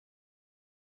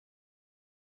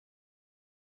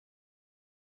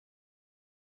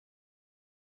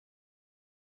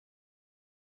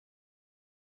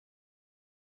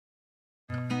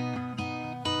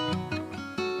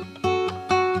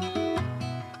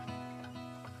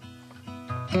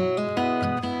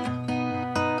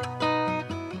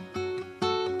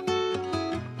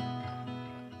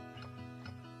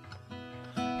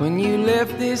When you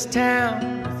left this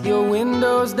town with your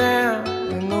windows down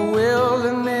and the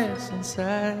wilderness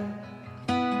inside,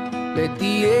 let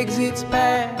the exits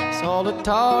pass, all the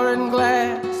tar and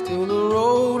glass, till the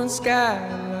road and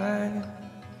skyline.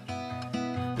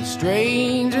 The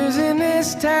strangers in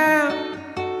this town,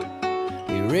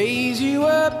 they raise you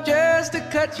up just to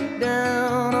cut you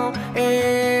down. Oh,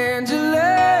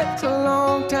 Angela, it's a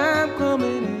long time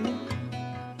coming in.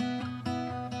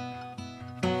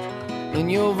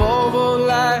 And your Volvo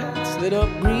lights lit up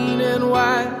green and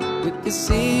white with the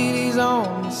cities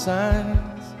on the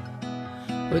signs.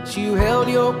 But you held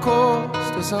your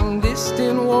course to some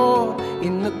distant war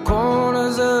in the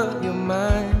corners of your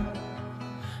mind.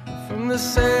 And from the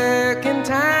second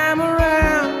time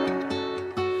around,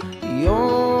 the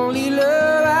only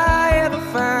love I ever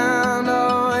found.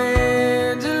 Oh,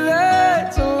 Angela,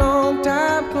 it's a long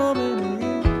time coming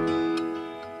in.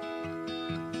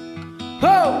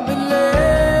 Oh, but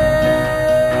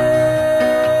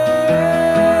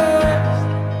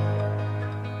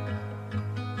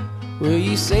were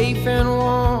you safe and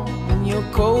warm in your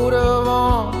coat of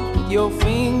arms with your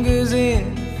fingers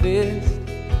in the fist?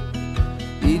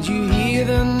 Did you hear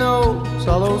the notes,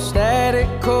 all those static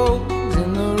codes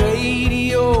in the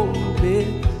radio a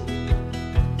bit?